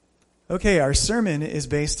Okay, our sermon is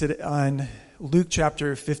based on Luke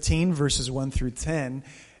chapter 15, verses 1 through 10.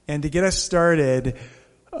 And to get us started,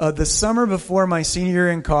 the summer before my senior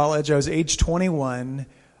year in college, I was age 21.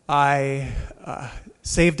 I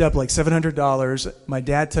saved up like $700. My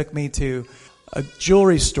dad took me to a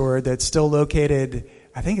jewelry store that's still located,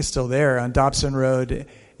 I think it's still there, on Dobson Road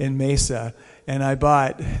in Mesa. And I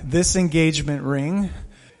bought this engagement ring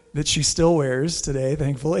that she still wears today,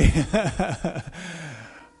 thankfully.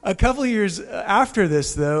 A couple of years after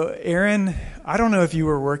this, though, Erin, I don't know if you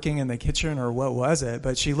were working in the kitchen or what was it,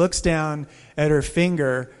 but she looks down at her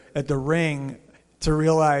finger at the ring to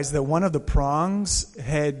realize that one of the prongs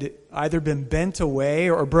had either been bent away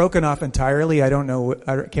or broken off entirely. I don't know.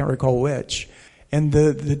 I can't recall which. And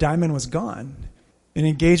the diamond was gone. An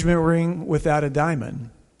engagement ring without a diamond.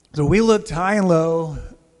 So we looked high and low,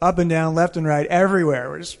 up and down, left and right, everywhere.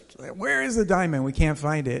 We're just like, where is the diamond? We can't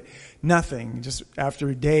find it. Nothing. Just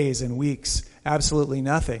after days and weeks, absolutely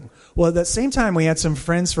nothing. Well, at the same time, we had some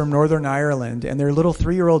friends from Northern Ireland, and their little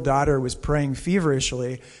 3-year-old daughter was praying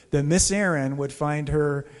feverishly that Miss Erin would find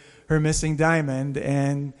her missing diamond.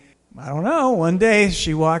 And I don't know, one day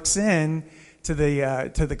she walks in to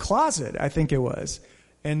the closet, I think it was,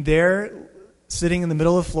 and there, sitting in the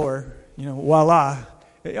middle of the floor, voila,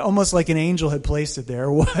 almost like an angel had placed it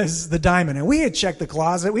there, was the diamond. And we had checked the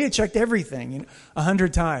closet. We had checked everything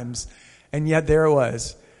 100 times. And yet there it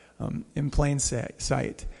was in plain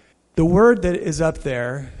sight. The word that is up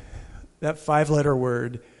there, that 5-letter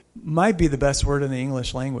word, might be the best word in the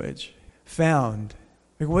English language. Found.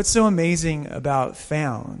 Like, what's so amazing about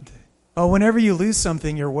found? Oh, whenever you lose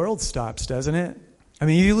something, your world stops, doesn't it? I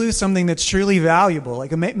mean, you lose something that's truly valuable,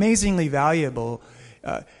 like amazingly valuable.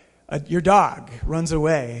 Your dog runs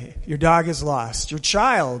away. Your dog is lost. Your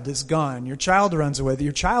child is gone. Your child runs away.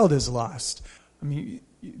 Your child is lost. I mean,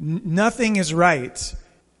 nothing is right.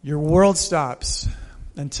 Your world stops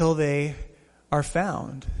until they are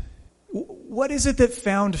found. What is it that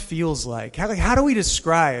found feels like? How do we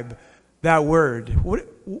describe that word?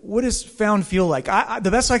 What does found feel like?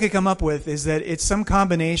 The best I could come up with is that it's some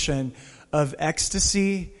combination of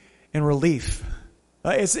ecstasy and relief.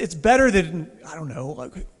 It's better than, I don't know,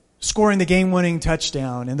 like scoring the game-winning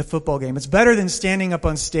touchdown in the football game. It's better than standing up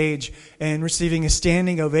on stage and receiving a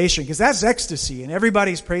standing ovation, because that's ecstasy and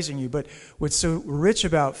everybody's praising you. But what's so rich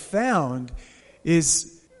about found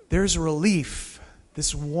is there's relief,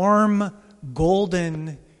 this warm,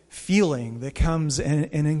 golden feeling that comes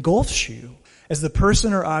and engulfs you as the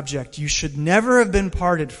person or object you should never have been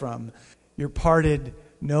parted from. You're parted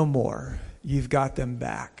no more. You've got them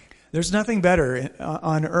back. There's nothing better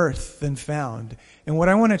on earth than found. And what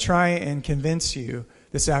I want to try and convince you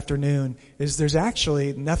this afternoon is there's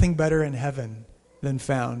actually nothing better in heaven than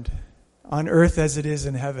found. On earth as it is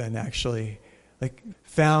in heaven, actually. Like,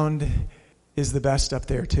 found is the best up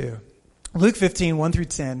there too. Luke 15, 1 through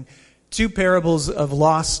 10, 2 parables of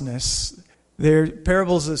lostness. They're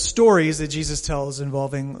parables of stories that Jesus tells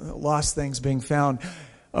involving lost things being found.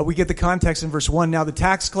 We get the context in verse 1. Now the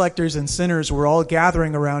tax collectors and sinners were all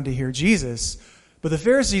gathering around to hear Jesus. But the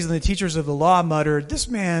Pharisees and the teachers of the law muttered, "This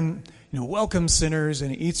man, welcomes sinners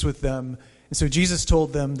and eats with them." And so Jesus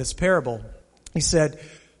told them this parable. He said,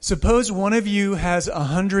 "Suppose one of you has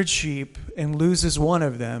 100 sheep and loses one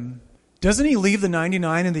of them. Doesn't he leave the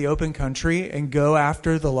 99 in the open country and go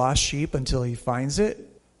after the lost sheep until he finds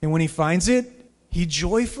it? And when he finds it, he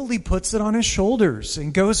joyfully puts it on his shoulders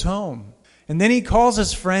and goes home. And then he calls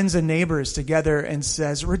his friends and neighbors together and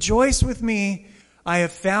says, 'Rejoice with me, I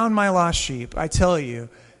have found my lost sheep.' I tell you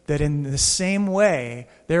that in the same way,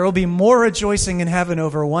 there will be more rejoicing in heaven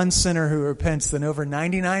over one sinner who repents than over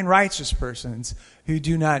 99 righteous persons who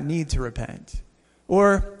do not need to repent.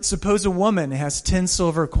 Or suppose a woman has 10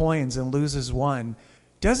 silver coins and loses one.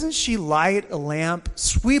 Doesn't she light a lamp,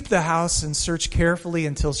 sweep the house, and search carefully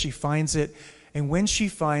until she finds it? And when she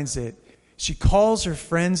finds it, she calls her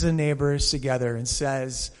friends and neighbors together and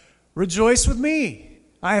says, 'Rejoice with me,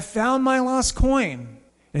 I have found my lost coin.'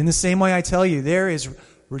 And in the same way, I tell you, there is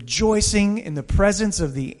rejoicing in the presence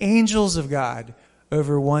of the angels of God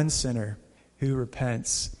over one sinner who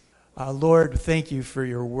repents." Lord, thank you for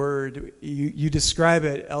your word. You describe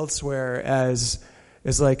it elsewhere as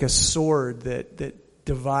like a sword that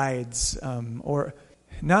divides, or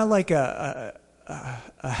not like a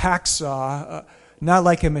hacksaw, not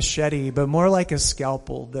like a machete, but more like a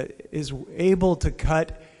scalpel that is able to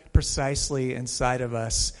cut precisely inside of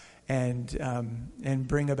us and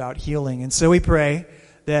bring about healing. And so we pray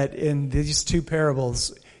that in these 2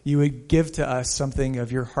 parables, you would give to us something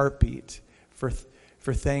of your heartbeat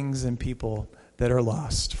for things and people that are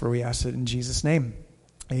lost. For we ask it in Jesus' name.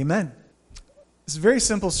 Amen. It's a very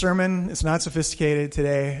simple sermon. It's not sophisticated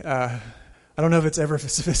today. I don't know if it's ever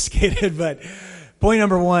sophisticated, but point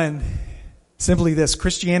number one, simply this: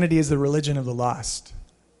 Christianity is the religion of the lost.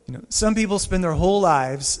 Some people spend their whole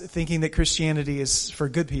lives thinking that Christianity is for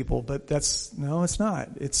good people, but it's not.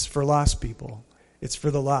 It's for lost people. It's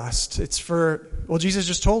for the lost. It's for, Jesus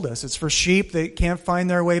just told us, it's for sheep that can't find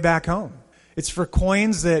their way back home. It's for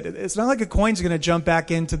coins it's not like a coin's going to jump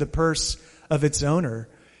back into the purse of its owner.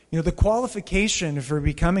 The qualification for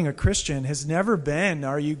becoming a Christian has never been,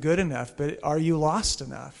 are you good enough, but are you lost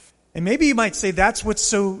enough? And maybe you might say that's what's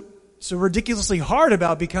so ridiculously hard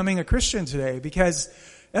about becoming a Christian today, because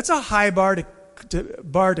that's a high bar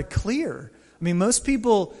to clear. I mean, most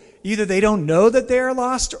people, either they don't know that they are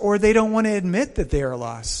lost or they don't want to admit that they are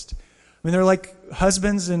lost. I mean, they're like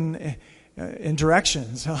husbands in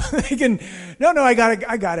directions. They can, I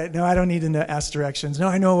got it. No, I don't need to ask directions. No,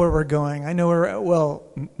 I know where we're going.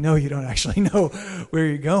 No, you don't actually know where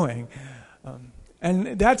you're going.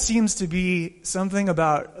 And that seems to be something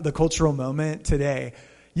about the cultural moment today.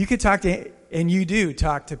 You could talk to, and you do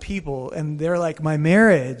talk to people, and they're like, my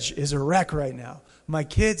marriage is a wreck right now. My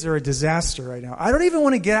kids are a disaster right now. I don't even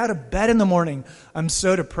want to get out of bed in the morning. I'm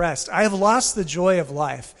so depressed. I have lost the joy of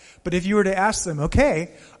life. But if you were to ask them,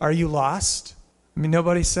 okay, are you lost? I mean,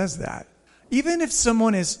 nobody says that. Even if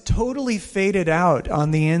someone is totally faded out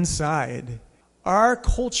on the inside, our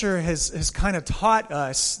culture has kind of taught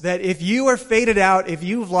us that if you are faded out, if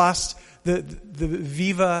you've lost the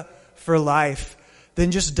viva for life,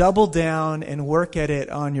 then just double down and work at it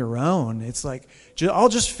on your own. It's like, I'll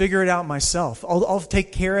just figure it out myself. I'll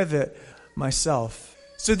take care of it myself.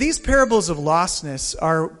 So these parables of lostness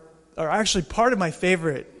are actually part of my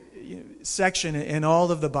favorite section in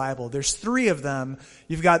all of the Bible. There's 3 of them.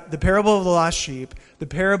 You've got the parable of the lost sheep, the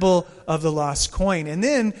parable of the lost coin, and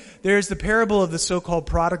then there's the parable of the so-called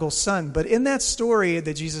prodigal son. But in that story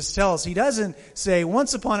that Jesus tells, he doesn't say,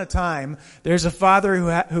 once upon a time, there's a father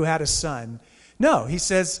who had a son. No, he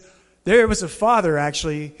says there was a father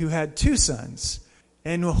actually who had 2 sons.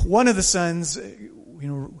 And one of the sons,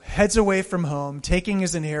 heads away from home, taking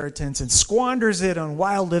his inheritance and squanders it on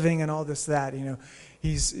wild living and all this, that.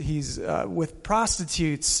 He's with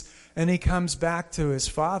prostitutes, and he comes back to his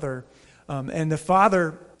father. And the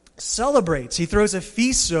father celebrates. He throws a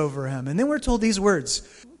feast over him. And then we're told these words.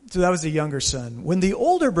 So that was the younger son. When the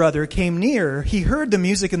older brother came near, he heard the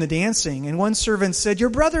music and the dancing. And one servant said, your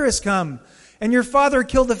brother has come. And your father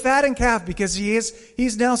killed the fattened calf because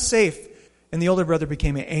he's now safe. And the older brother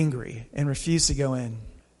became angry and refused to go in.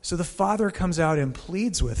 So the father comes out and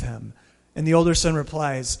pleads with him. And the older son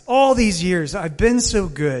replies, all these years I've been so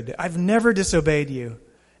good. I've never disobeyed you.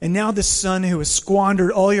 And now this son who has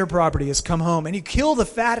squandered all your property has come home. And you kill the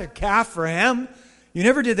fatted calf for him? You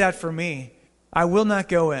never did that for me. I will not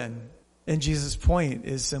go in. And Jesus' point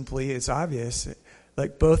is simply, it's obvious.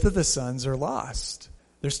 Like both of the sons are lost.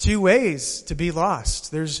 There's 2 ways to be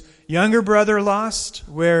lost. There's younger brother lost,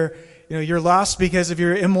 where you're lost because of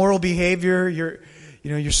your immoral behavior,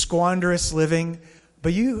 your squanderous living.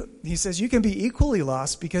 But he says you can be equally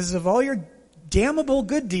lost because of all your damnable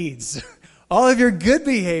good deeds, all of your good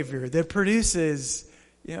behavior that produces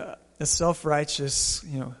a self-righteous,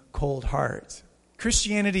 cold heart.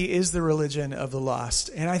 Christianity is the religion of the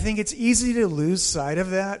lost. And I think it's easy to lose sight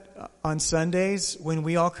of that on Sundays when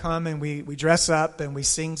we all come and we dress up and we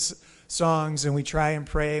sing songs and we try and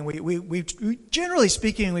pray. And we generally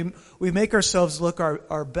speaking, we make ourselves look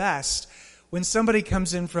our best. When somebody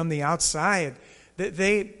comes in from the outside,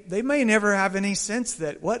 they may never have any sense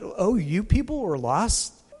that, you people were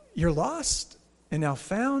lost? You're lost and now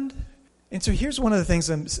found? And so here's one of the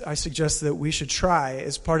things I suggest that we should try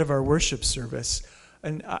as part of our worship service.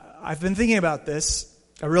 And I've been thinking about this.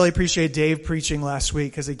 I really appreciate Dave preaching last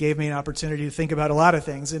week because it gave me an opportunity to think about a lot of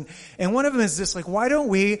things. And one of them is this, why don't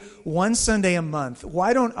we, one Sunday a month,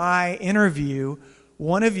 why don't I interview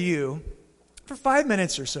one of you for 5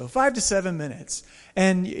 minutes or so, 5 to 7 minutes,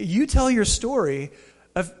 and you tell your story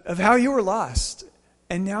of how you were lost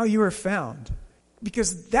and now you are found.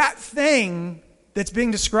 Because that thing that's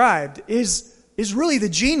being described is really the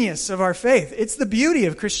genius of our faith. It's the beauty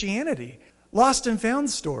of Christianity. Lost and found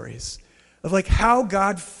stories of how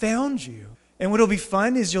God found you. And what'll be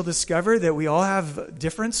fun is you'll discover that we all have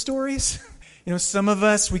different stories. Some of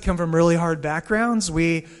us, we come from really hard backgrounds.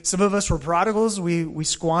 Some of us were prodigals. We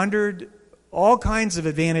squandered all kinds of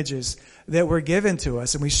advantages that were given to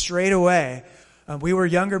us, and we strayed away. We were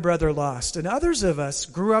younger brother lost. And others of us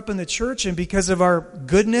grew up in the church, and because of our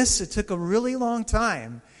goodness, it took a really long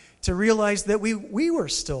time to realize that we were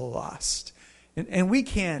still lost. And we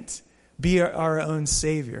can't be our own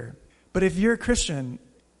Savior. But if you're a Christian,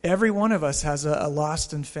 Every one of us has a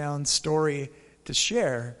lost and found story to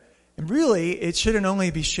share. And really, it shouldn't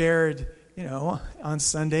only be shared, on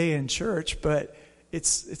Sunday in church, but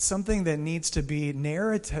it's something that needs to be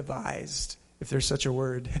narrativized, if there's such a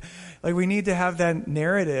word. Like, we need to have that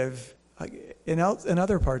narrative in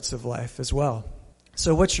other parts of life as well.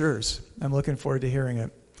 So what's yours? I'm looking forward to hearing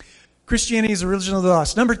it. Christianity's religion of the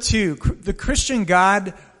lost. Number 2, the Christian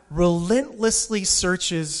God relentlessly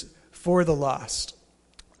searches for the lost.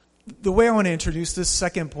 The way I want to introduce this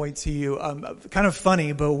second point to you, kind of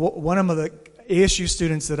funny, but one of the ASU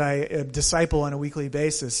students that I disciple on a weekly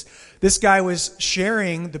basis, this guy was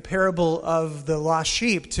sharing the parable of the lost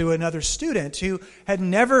sheep to another student who had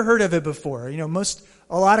never heard of it before.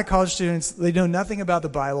 A lot of college students, they know nothing about the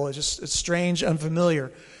Bible. It's strange,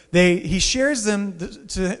 unfamiliar. He shares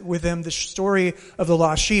with them the story of the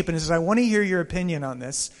lost sheep, and he says, I want to hear your opinion on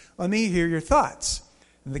this. Let me hear your thoughts.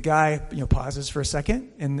 And the guy, pauses for a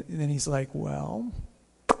second, and then he's like, well,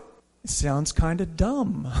 it sounds kind of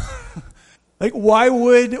dumb. Like, why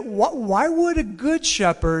would a good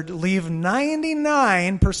shepherd leave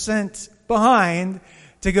 99% behind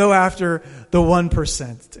to go after the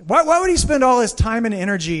 1%? Why would he spend all his time and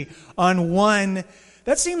energy on one?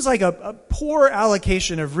 That seems like a poor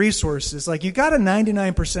allocation of resources. Like, you got a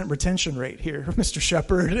 99% retention rate here, Mr.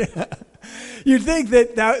 Shepherd. You'd think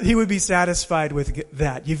that he would be satisfied with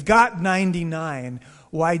that. You've got 99.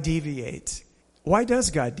 Why deviate? Why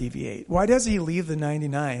does God deviate? Why does he leave the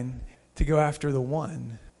 99 to go after the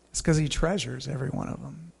 1? It's because he treasures every one of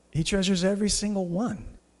them. He treasures every single one.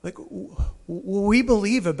 Like, what we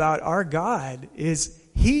believe about our God is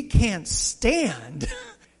he can't stand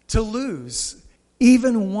to lose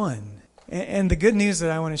even one. And the good news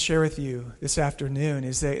that I want to share with you this afternoon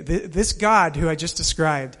is that this God who I just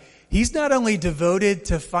described, he's not only devoted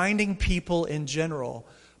to finding people in general,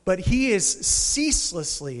 but he is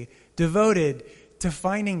ceaselessly devoted to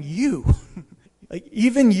finding you. Like,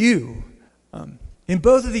 even you. In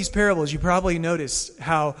both of these parables, you probably notice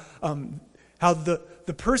how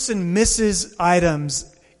the person misses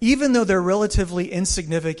items even though they're relatively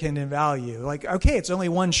insignificant in value. Like, okay, it's only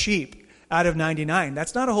one sheep out of 99.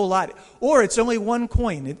 That's not a whole lot. Or it's only one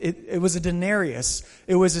coin. It was a denarius.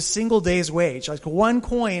 It was a single day's wage. Like, one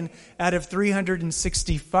coin out of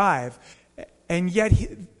 365. And yet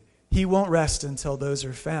he won't rest until those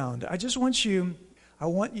are found. I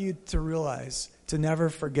want you to realize, to never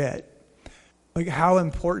forget, like, how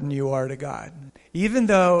important you are to God. Even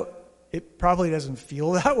though it probably doesn't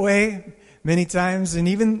feel that way many times, and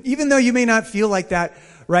even though you may not feel like that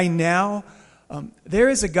right now, there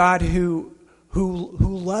is a God who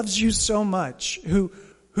loves you so much, who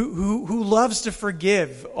loves to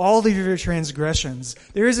forgive all of your transgressions.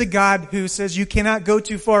 There is a God who says, you cannot go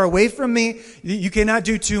too far away from me. You cannot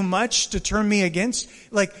do too much to turn me against.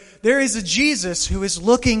 Like, there is a Jesus who is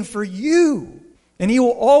looking for you, and he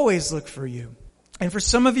will always look for you. And for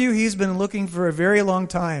some of you, he's been looking for a very long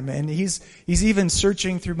time, and he's even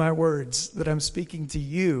searching through my words that I'm speaking to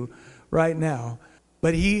you right now.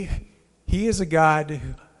 But he is a God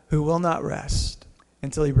who will not rest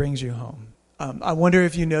until he brings you home. I wonder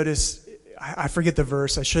if you notice, I forget the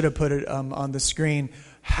verse, I should have put it on the screen,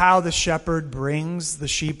 how the shepherd brings the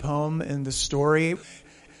sheep home in the story.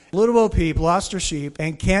 Little Bo Peep lost her sheep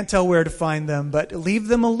and can't tell where to find them, but leave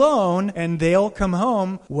them alone and they'll come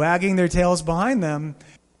home wagging their tails behind them.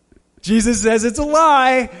 Jesus says it's a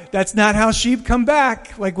lie. That's not how sheep come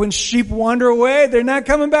back. Like, when sheep wander away, they're not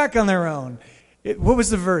coming back on their own. What was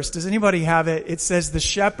the verse? Does anybody have it? It says the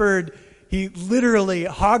shepherd, he literally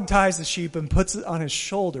hog-ties the sheep and puts it on his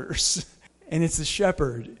shoulders. And it's the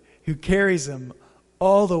shepherd who carries him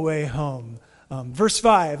all the way home. Verse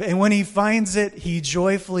 5, and when he finds it, he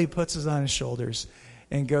joyfully puts it on his shoulders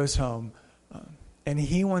and goes home. And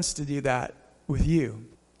he wants to do that with you.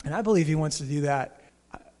 And I believe he wants to do that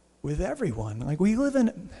with everyone. Like,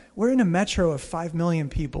 we're in a metro of 5 million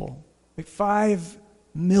people. Like, 5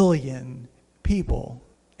 million people.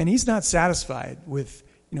 And he's not satisfied with,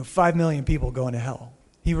 5 million people going to hell.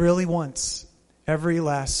 He really wants every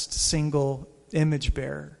last single image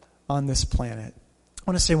bearer on this planet. I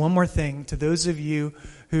want to say one more thing to those of you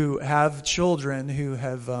who have children who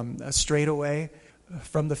have strayed away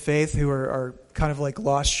from the faith, who are kind of like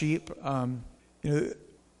lost sheep.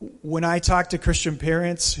 When I talk to Christian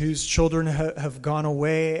parents whose children have gone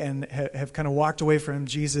away and have kind of walked away from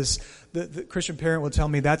Jesus, the Christian parent will tell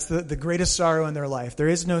me that's the greatest sorrow in their life. There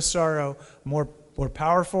is no sorrow more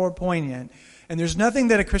powerful or poignant. And there's nothing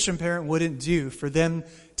that a Christian parent wouldn't do for them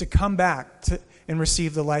to come back and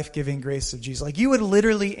receive the life-giving grace of Jesus. Like, you would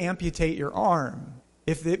literally amputate your arm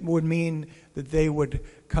if it would mean that they would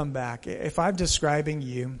come back. If I'm describing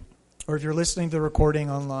you, or if you're listening to the recording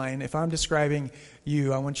online, if I'm describing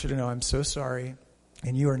you, I want you to know I'm so sorry,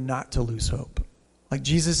 and you are not to lose hope. Like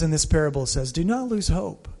Jesus in this parable says, do not lose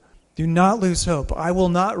hope. Do not lose hope. I will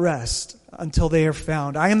not rest until they are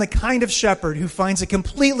found. I am the kind of shepherd who finds it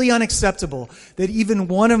completely unacceptable that even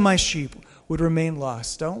one of my sheep would remain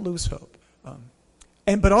lost. Don't lose hope.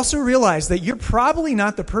 But also realize that you're probably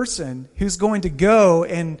not the person who's going to go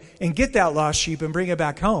and get that lost sheep and bring it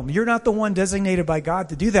back home. You're not the one designated by God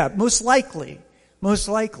to do that. Most likely.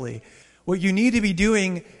 What you need to be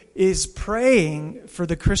doing is praying for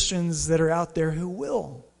the Christians that are out there who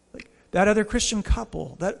will. Like that other Christian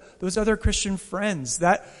couple, those other Christian friends,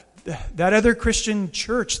 that other Christian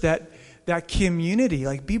church, that community.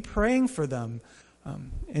 Like be praying for them.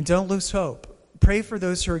 And don't lose hope. Pray for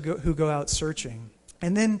those who go out searching.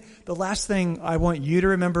 And then the last thing I want you to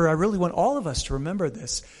remember, I really want all of us to remember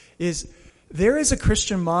this, is there is a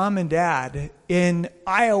Christian mom and dad in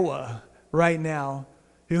Iowa right now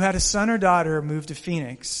who had a son or daughter move to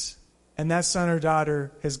Phoenix, and that son or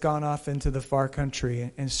daughter has gone off into the far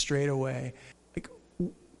country and strayed away. Like,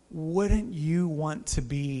 wouldn't you want to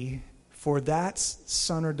be, for that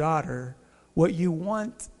son or daughter, what you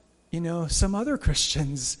want, some other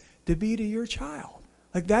Christians to be to your child?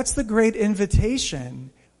 Like, that's the great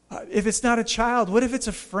invitation. If it's not a child, what if it's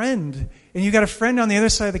a friend? And you got a friend on the other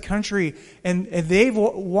side of the country, and they've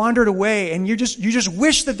wandered away, and you just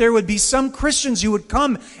wish that there would be some Christians who would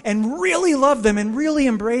come and really love them and really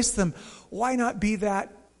embrace them. Why not be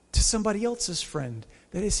that to somebody else's friend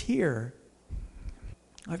that is here?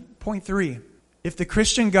 Point 3. If the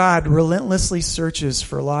Christian God relentlessly searches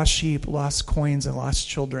for lost sheep, lost coins, and lost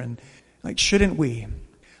children, shouldn't we?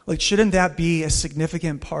 Shouldn't that be a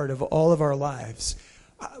significant part of all of our lives?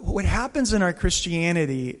 What happens in our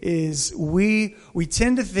Christianity is we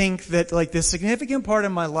tend to think that the significant part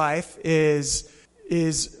of my life is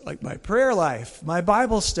like my prayer life, my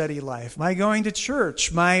Bible study life, my going to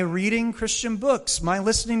church, my reading Christian books, my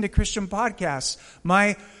listening to Christian podcasts,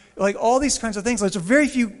 my all these kinds of things. There's very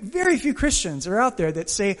few Christians are out there that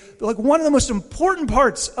say one of the most important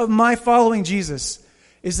parts of my following Jesus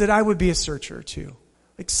is that I would be a searcher too.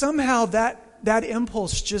 Somehow that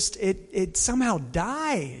impulse just, it somehow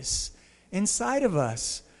dies inside of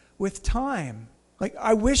us with time.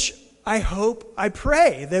 I hope, I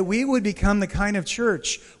pray that we would become the kind of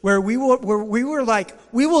church where we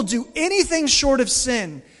will do anything short of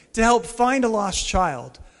sin to help find a lost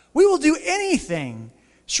child. We will do anything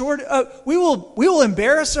short of, we will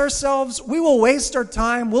embarrass ourselves. We will waste our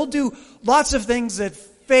time. We'll do lots of things that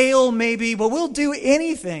fail maybe, but we'll do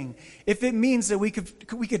anything if it means that we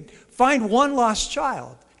could find one lost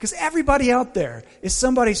child. Because everybody out there is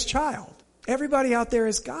somebody's child. Everybody out there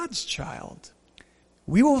is God's child.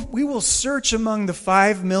 We will search among the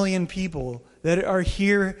 5 million people that are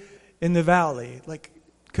here in the valley.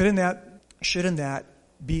 Shouldn't that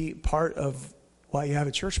be part of why you have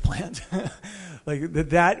a church plant?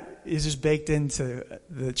 That is just baked into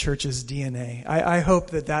the church's DNA. I hope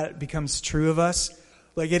that becomes true of us.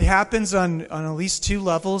 It happens on at least 2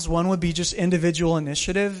 levels. One would be just individual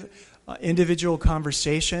initiative, individual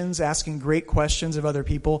conversations, asking great questions of other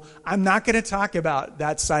people. I'm not going to talk about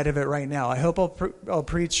that side of it right now. I hope I'll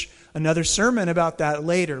preach another sermon about that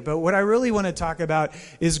later. But what I really want to talk about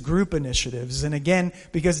is group initiatives. And again,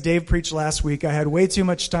 because Dave preached last week, I had way too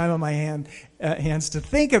much time on my hands to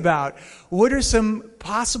think about what are some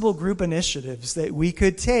possible group initiatives that we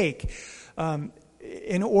could take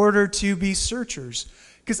in order to be searchers.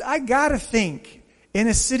 Because I got to think, in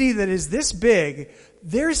a city that is this big,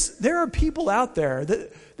 there are people out there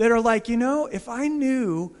that are like, if I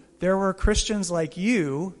knew there were Christians like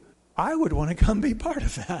you, I would want to come be part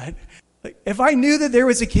of that. If I knew that there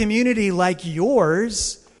was a community like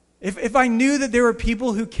yours, if I knew that there were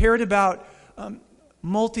people who cared about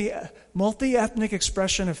multi-ethnic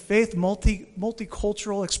expression of faith,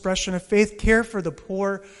 multicultural expression of faith, care for the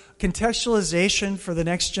poor, contextualization for the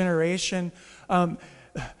next generation,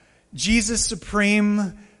 Jesus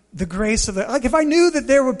supreme, the grace of if I knew that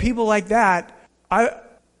there were people like that,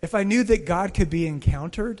 if I knew that God could be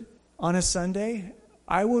encountered on a Sunday,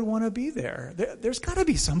 I would want to be there. There's got to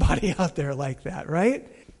be somebody out there like that, right?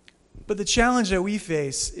 But the challenge that we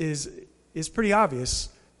face is pretty obvious.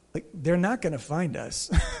 They're not going to find us.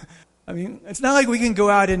 I mean, it's not like we can go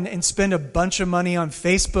out and spend a bunch of money on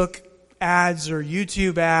Facebook ads or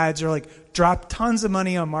YouTube ads or drop tons of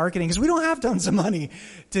money on marketing, because we don't have tons of money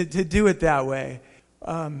to do it that way.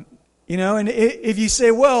 And if you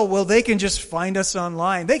say, well, they can just find us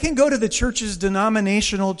online. They can go to the church's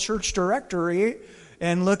denominational church directory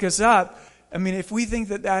and look us up. I mean, if we think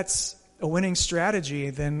that that's a winning strategy,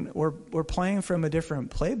 then we're playing from a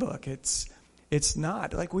different playbook. It's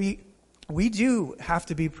not. Like we do have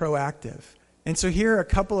to be proactive. And so here are a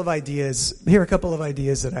couple of ideas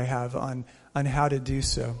that I have on how to do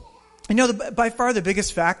so. By far the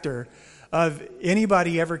biggest factor of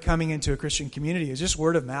anybody ever coming into a Christian community is just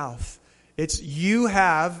word of mouth. It's you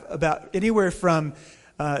have about anywhere from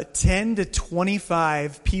 10 to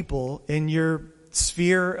 25 people in your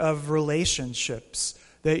sphere of relationships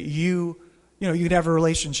that you could have a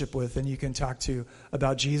relationship with and you can talk to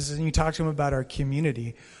about Jesus and you talk to them about our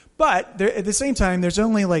community. But at the same time, there's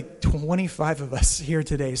only like 25 of us here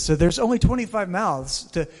today. So there's only 25 mouths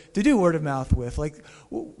to do word of mouth with. Like,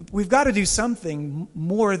 we've got to do something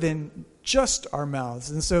more than just our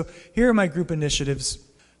mouths. And so here are my group initiatives.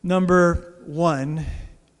 Number 1,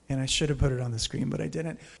 and I should have put it on the screen, but I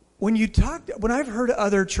didn't. When I've heard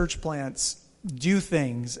other church plants do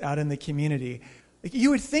things out in the community,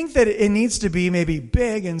 you would think that it needs to be maybe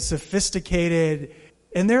big and sophisticated.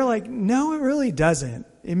 And they're like, no, it really doesn't.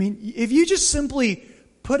 I mean, if you just simply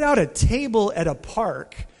put out a table at a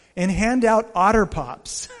park and hand out Otter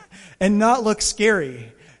Pops and not look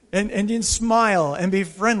scary and smile and be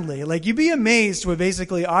friendly, like you'd be amazed what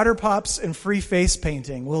basically Otter Pops and free face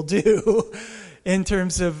painting will do in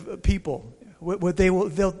terms of people. What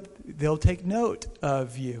they'll take note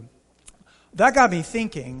of you. That got me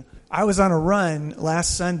thinking. I was on a run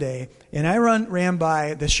last Sunday, and I ran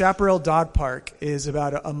by the Chaparral Dog Park. Is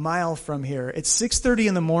about a mile from here. It's 6:30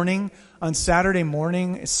 in the morning on Saturday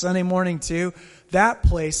morning. It's Sunday morning too. That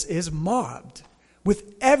place is mobbed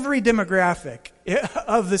with every demographic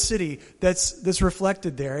of the city that's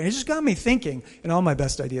reflected there. And it just got me thinking, and all my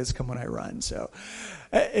best ideas come when I run. So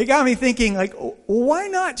it got me thinking, like, why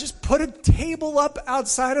not just put a table up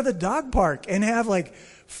outside of the dog park and have like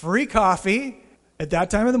free coffee at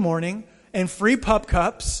that time of the morning, and free pup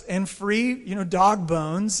cups, and free, dog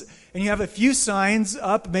bones, and you have a few signs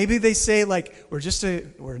up. Maybe they say, like,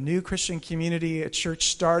 we're a new Christian community, a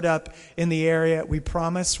church startup in the area. We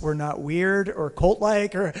promise we're not weird or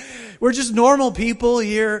cult-like, or we're just normal people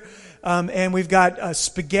here. And we've got a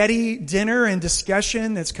spaghetti dinner and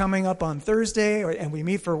discussion that's coming up on Thursday, and we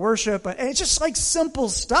meet for worship. And it's just like simple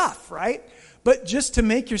stuff, right? But just to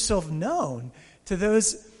make yourself known to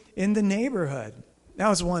those in the neighborhood. That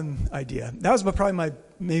was one idea. That was probably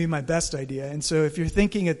maybe my best idea. And so if you're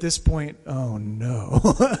thinking at this point, oh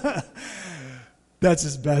no, that's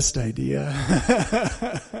his best idea.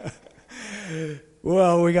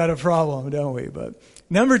 Well, we got a problem, don't we? But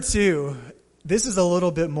number 2, this is a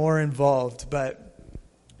little bit more involved, but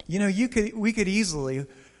we could easily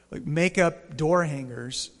make up door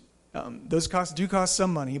hangers. Those do cost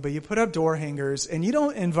some money, but you put up door hangers and you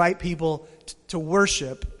don't invite people to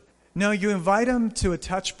worship. No, you invite them to a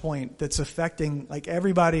touch point that's affecting like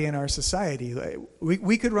everybody in our society.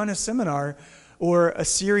 We could run a seminar or a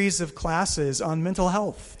series of classes on mental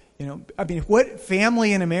health. What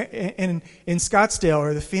family in Scottsdale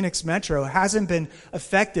or the Phoenix Metro hasn't been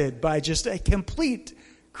affected by just a complete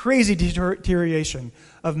crazy deterioration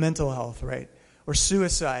of mental health, right? Or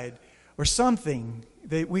suicide or something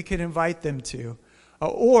that we could invite them to.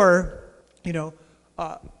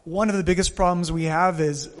 One of the biggest problems we have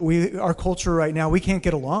is our culture right now, we can't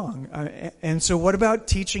get along. And so what about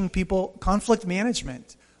teaching people conflict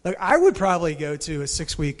management? Like, I would probably go to a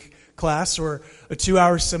 6-week class or a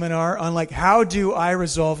 2-hour seminar on like, how do I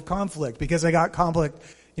resolve conflict? Because I got conflict,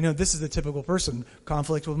 this is the typical person.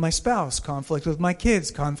 Conflict with my spouse, conflict with my kids,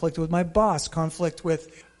 conflict with my boss, conflict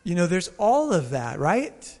with, there's all of that,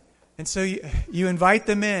 right? And so you invite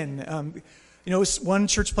them in. One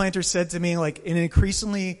church planter said to me, like, in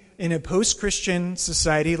a post-Christian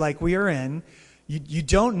society like we are in, you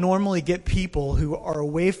don't normally get people who are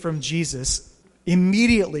away from Jesus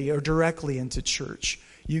immediately or directly into church.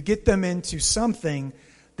 You get them into something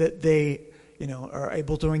that they, are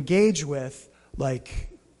able to engage with, like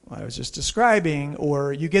I was just describing,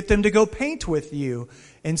 or you get them to go paint with you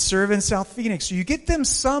and serve in South Phoenix. So you get them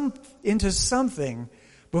into something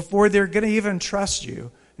before they're going to even trust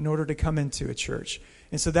you in order to come into a church.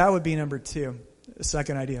 And so that would be number 2, the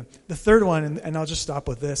second idea. The third one, and I'll just stop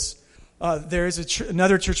with this. There is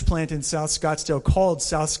another church plant in South Scottsdale called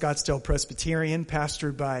South Scottsdale Presbyterian,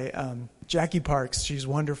 pastored by Jackie Parks. She's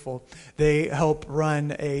wonderful. They help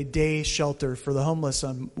run a day shelter for the homeless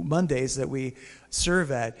on Mondays that we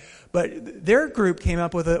serve at. But their group came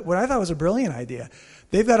up with what I thought was a brilliant idea.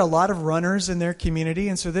 They've got a lot of runners in their community,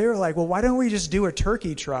 and so they were like, well, why don't we just do a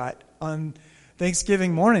turkey trot on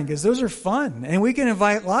Thanksgiving morning, because those are fun, and we can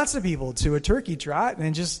invite lots of people to a turkey trot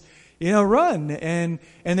and just run and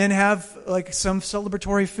then have like some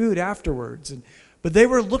celebratory food afterwards. But they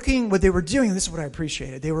were looking, what they were doing, this is what I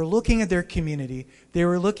appreciated. They were looking at their community. They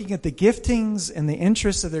were looking at the giftings and the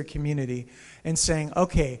interests of their community and saying,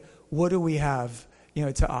 okay, what do we have,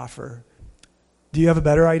 to offer? Do you have a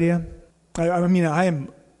better idea? I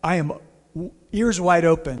am ears wide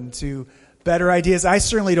open to better ideas. I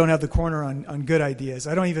certainly don't have the corner on good ideas.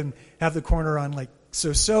 I don't even have the corner on like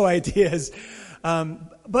so ideas.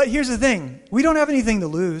 But here's the thing. We don't have anything to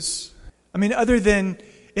lose. Other than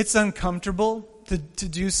it's uncomfortable to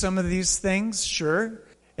do some of these things, sure.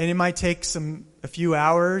 And it might take a few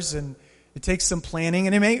hours, and it takes some planning,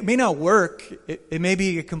 and it may not work. It may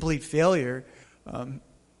be a complete failure.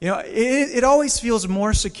 It always feels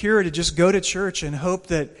more secure to just go to church and hope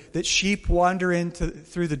that sheep wander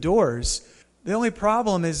through the doors. The only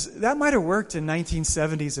problem is that might have worked in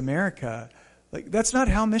 1970s America. Like, that's not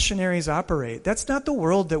how missionaries operate. That's not the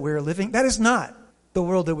world that we're living. That is not the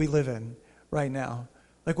world that we live in right now.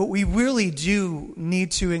 Like, what we really do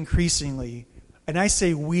need to increasingly, and I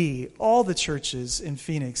say we, all the churches in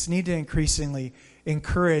Phoenix need to increasingly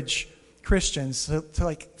encourage Christians to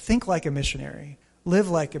like think like a missionary,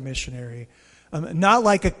 live like a missionary, not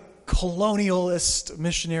like a colonialist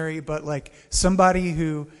missionary, but like somebody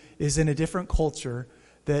who is in a different culture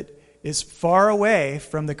that is far away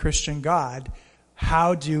from the Christian God.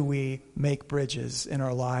 How do we make bridges in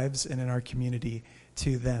our lives and in our community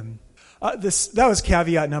to them? That was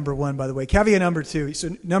caveat number one, by the way. Caveat number two.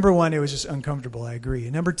 So number one, it was just uncomfortable. I agree.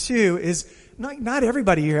 And number two is not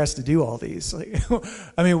everybody here has to do all these.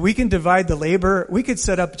 We can divide the labor. We could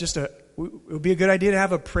set up it would be a good idea to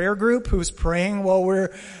have a prayer group who's praying while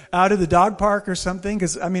we're out of the dog park or something.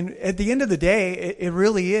 Because, at the end of the day, it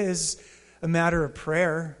really is a matter of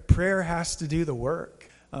prayer. Prayer has to do the work.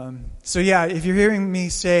 If you're hearing me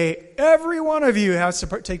say, every one of you has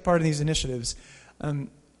to take part in these initiatives,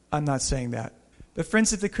 I'm not saying that. But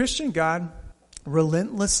friends, if the Christian God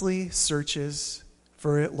relentlessly searches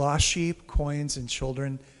for lost sheep, coins, and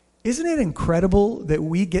children, isn't it incredible that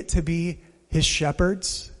we get to be his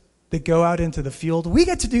shepherds that go out into the field? We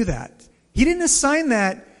get to do that. He didn't assign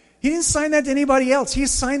that. He didn't assign that to anybody else. He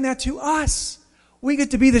assigned that to us. We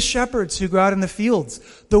get to be the shepherds who go out in the fields.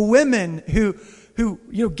 The women who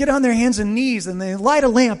get on their hands and knees and they light a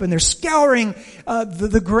lamp and they're scouring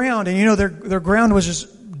the ground. And their ground was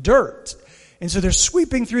just dirt. And so they're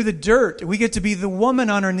sweeping through the dirt. We get to be the woman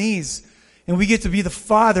on her knees. And we get to be the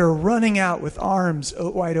father running out with arms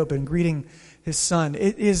wide open, greeting his son.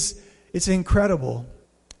 It's incredible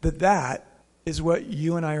that is what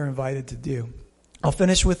you and I are invited to do. I'll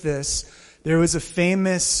finish with this. There was a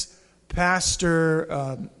famous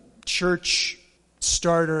pastor, church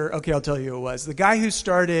starter. Okay, I'll tell you who it was. The guy who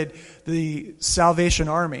started the Salvation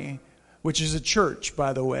Army, which is a church,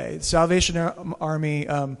 by the way. The Salvation Army,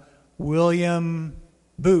 William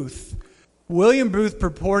Booth. William Booth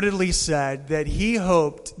purportedly said that he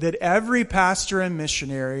hoped that every pastor and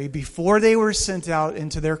missionary, before they were sent out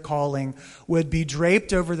into their calling, would be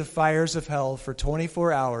draped over the fires of hell for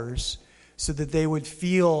 24 hours so that they would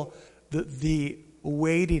feel the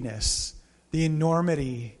weightiness, the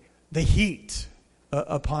enormity, the heat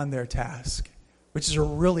upon their task, which is a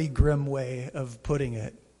really grim way of putting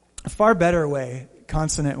it. A far better way,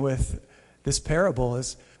 consonant with this parable,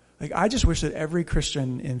 is I just wish that every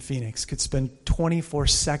Christian in Phoenix could spend 24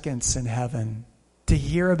 seconds in heaven to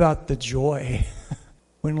hear about the joy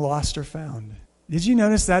when lost are found. Did you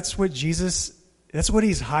notice that's what he's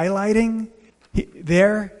highlighting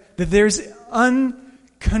there? That there's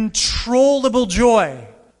uncontrollable joy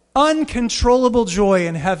in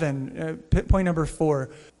heaven. Point number 4,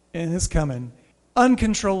 and it's coming.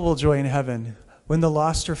 Uncontrollable joy in heaven when the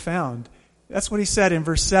lost are found. That's what he said in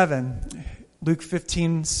verse 7. Luke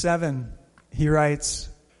 15:7, he writes,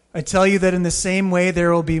 I tell you that in the same way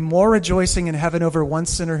there will be more rejoicing in heaven over one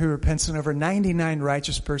sinner who repents than over 99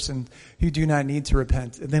 righteous persons who do not need to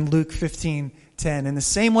repent. And then Luke 15:10, in the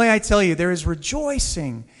same way I tell you, there is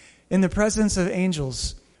rejoicing in the presence of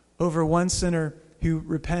angels over one sinner who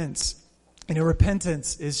repents.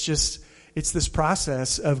 Repentance is it's this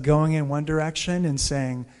process of going in one direction and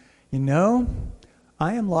saying,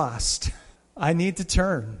 I am lost. I need to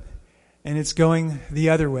turn. And it's going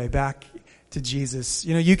the other way, back to Jesus.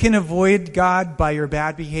 You can avoid God by your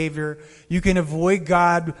bad behavior. You can avoid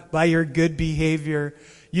God by your good behavior.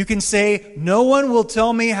 You can say, no one will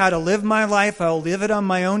tell me how to live my life. I'll live it on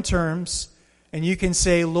my own terms. And you can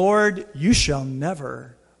say, Lord, you shall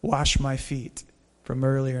never wash my feet, from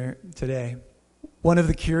earlier today. One of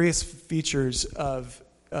the curious features of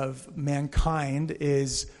mankind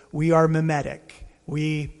is we are mimetic.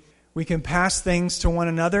 We We can pass things to one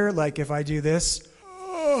another, like if I do this.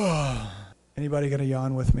 Anybody got a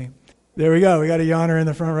yawn with me? There we go. We got a yawner in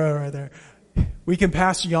the front row right there. We can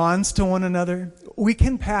pass yawns to one another. We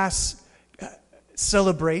can pass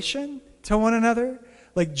celebration to one another.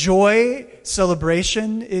 Like joy,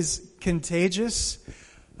 celebration is contagious.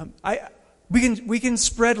 We can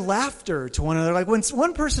spread laughter to one another. Like when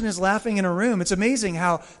one person is laughing in a room, it's amazing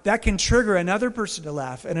how that can trigger another person to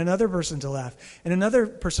laugh and another person to laugh and another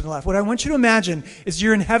person to laugh. What I want you to imagine is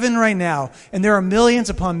you're in heaven right now, and there are millions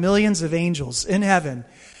upon millions of angels in heaven.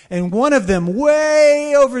 And one of them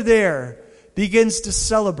way over there begins to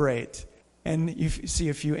celebrate. And you see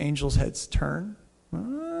a few angels' heads turn.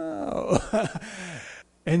 Oh.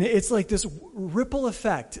 And it's like this ripple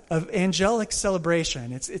effect of angelic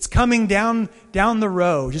celebration. It's coming down the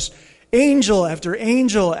row, just angel after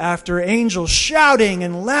angel after angel, shouting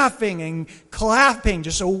and laughing and clapping,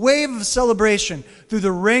 just a wave of celebration through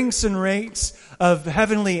the ranks and ranks of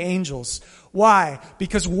heavenly angels. Why?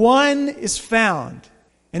 Because one is found,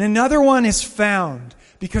 and another one is found.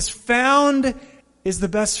 Because found is the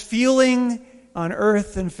best feeling on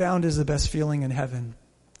earth, and found is the best feeling in heaven.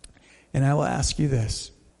 And I will ask you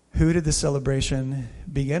this. Who did the celebration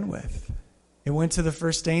begin with? It went to the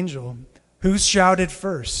first angel. Who shouted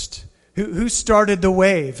first? Who started the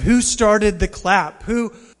wave? Who started the clap?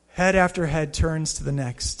 Who, head after head, turns to the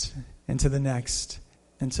next and to the next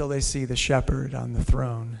until they see the shepherd on the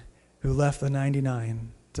throne who left the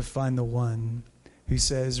 99 to find the one who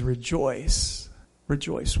says, rejoice,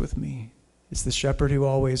 rejoice with me. It's the shepherd who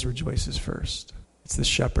always rejoices first. It's the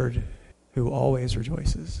shepherd who always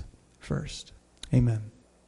rejoices first. Amen.